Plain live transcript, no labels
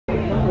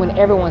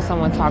whenever when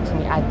someone talks to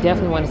me, I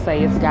definitely want to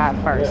say it's God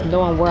first.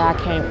 Knowing where I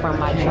came from,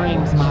 my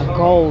dreams, my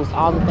goals,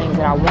 all the things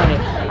that I wanted,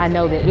 I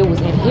know that it was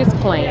in His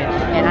plan,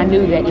 and I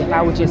knew that if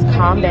I would just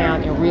calm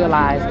down and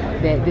realize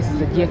that this is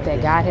a gift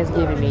that God has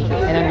given me,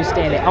 and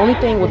understand that only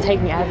thing will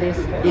take me out of this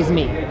is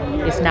me.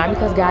 It's not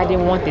because God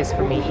didn't want this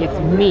for me. It's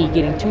me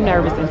getting too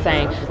nervous and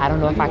saying, I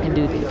don't know if I can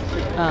do this.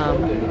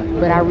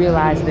 But I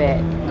realized that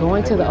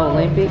going to the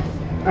Olympics,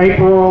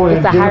 April and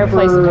it's a higher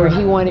place Jennifer where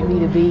He wanted me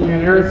to be. and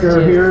Eric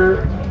are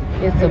here.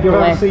 It's a If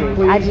you'll have a seat,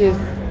 blessing.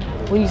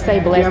 please. When you say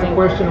blessing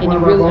and you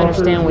really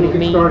understand what it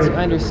means, you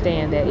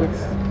understand that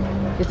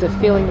it's a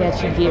feeling that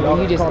you get when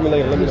you're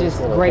just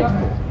grateful,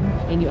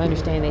 and you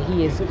understand that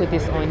He has put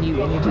this on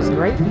you, and you're just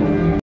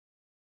grateful.